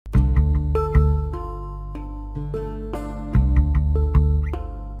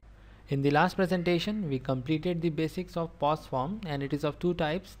In the last presentation, we completed the basics of POS form, and it is of two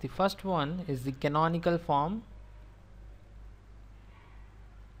types. The first one is the canonical form.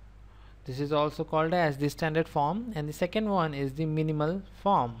 This is also called as the standard form, and the second one is the minimal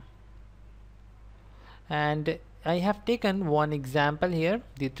form. And I have taken one example here.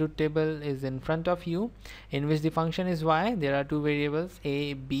 The truth table is in front of you, in which the function is y. There are two variables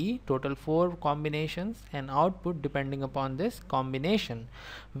a, b, total 4 combinations, and output depending upon this combination.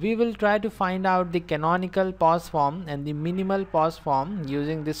 We will try to find out the canonical POS form and the minimal POS form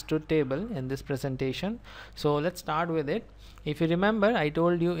using this truth table in this presentation. So let's start with it. If you remember, I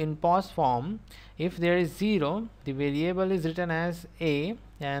told you in POS form, if there is 0, the variable is written as a,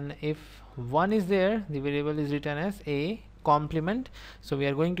 and if 1 is there, the variable is written as a complement. So we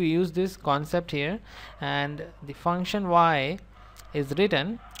are going to use this concept here, and the function y is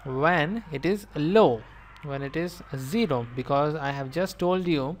written when it is low, when it is 0, because I have just told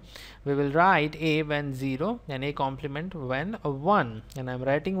you we will write a when 0 and a complement when 1, and I'm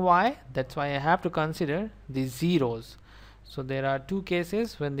writing y. That's why I have to consider the zeros. So there are two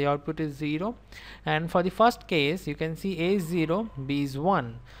cases when the output is 0, and for the first case you can see a is 0, b is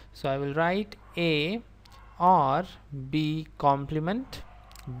 1. So I will write a or b complement.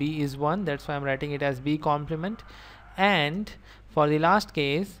 B is 1, that's why I'm writing it as b complement. And for the last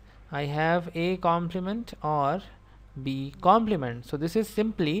case I have a complement or b complement. So this is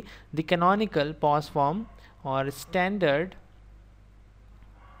simply the canonical POS form or standard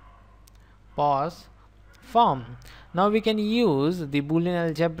POS form. Now we can use the Boolean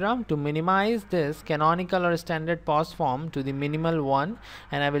algebra to minimize this canonical or standard POS form to the minimal one,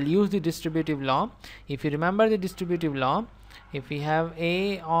 and I will use the distributive law. If you remember the distributive law, if we have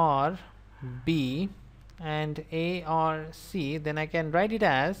a or b and a or c, then I can write it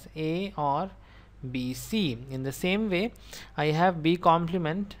as a or bc. In the same way, I have b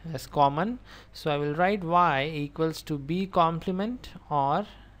complement as common, so I will write y equals to b complement or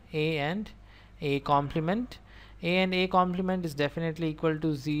a and a complement. A and a complement is definitely equal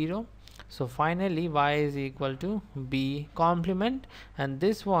to 0, so finally y is equal to b complement, and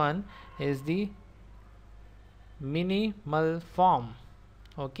this one is the minimal form.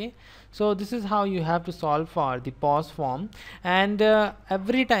 Okay, so this is how you have to solve for the POS form, and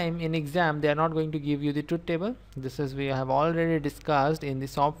every time in exam they are not going to give you the truth table. This is we have already discussed in the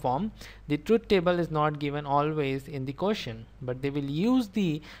SOP form. The truth table is not given always in the question, but they will use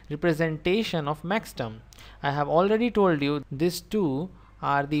the representation of max term. I have already told you these two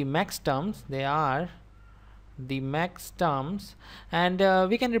are the max terms. They are the max terms, and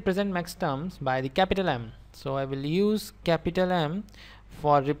we can represent max terms by the capital M. So I will use capital M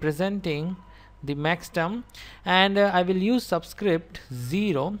for representing the max term, and I will use subscript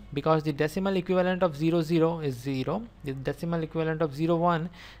 0 because the decimal equivalent of 0 0 is 0, the decimal equivalent of 0 1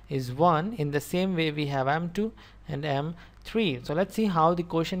 is 1. In the same way we have M2 and M3. So let's see how the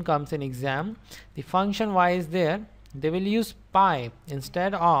question comes in exam. The function y is there. They will use pi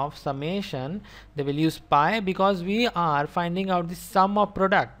instead of summation. They will use pi because we are finding out the sum of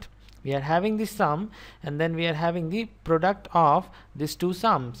product. We are having the sum, and then we are having the product of these two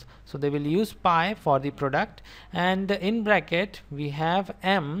sums. So they will use pi for the product, and in bracket we have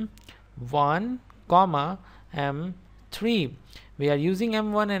M1 comma M3. We are using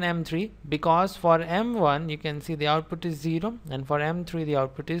M1 and M3 because for M1 you can see the output is 0, and for M3 the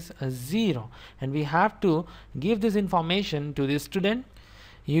output is 0, and we have to give this information to the student.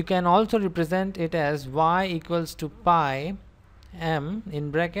 You can also represent it as y equals to pi m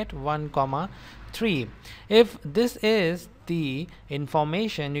in bracket 1 comma 3. If this is the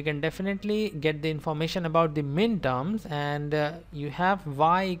information, you can definitely get the information about the min terms, and you have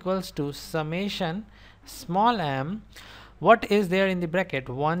y equals to summation small m. What is there in the bracket?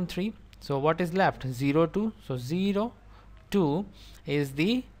 1 3. So what is left? 0 2. So 0 2 is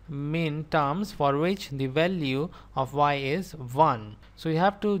the min terms for which the value of y is 1. So you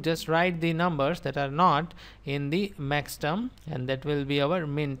have to just write the numbers that are not in the max term, and that will be our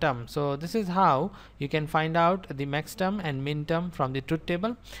min term. So this is how you can find out the max term and min term from the truth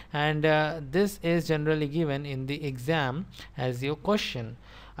table, and this is generally given in the exam as your question.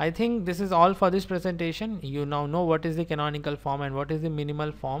 I think this is all for this presentation. You now know what is the canonical form and what is the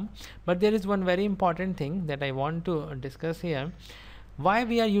minimal form, but there is one very important thing that I want to discuss here. Why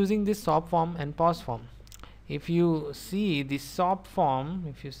we are using this SOP form and POS form? If you see the SOP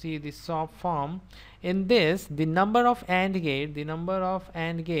form, in this the number of AND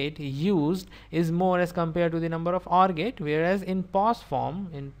gate used is more as compared to the number of OR gate, whereas in POS form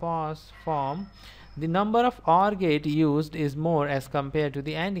the number of OR gate used is more as compared to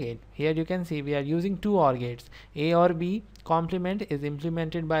the AND gate. Here you can see we are using two OR gates. A or B complement is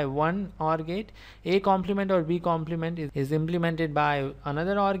implemented by one OR gate. A complement or B complement is implemented by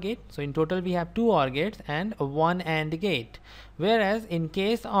another OR gate. So in total we have two OR gates and one AND gate. Whereas in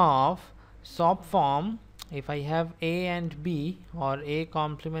case of SOP form, if I have A and B, or A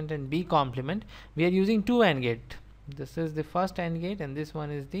complement and B complement, we are using two AND gate. This is the first AND gate and this one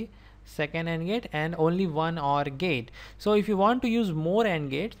is the second AND gate, and only one OR gate. So if you want to use more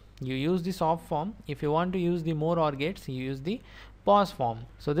AND gates, you use the SOP form. If you want to use the more OR gates, you use the POS form.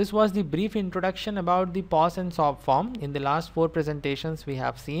 So this was the brief introduction about the POS and SOP form. In the last 4 presentations we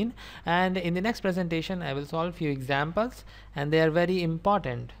have seen, and in the next presentation I will solve few examples, and they are very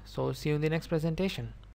important. So see you in the next presentation.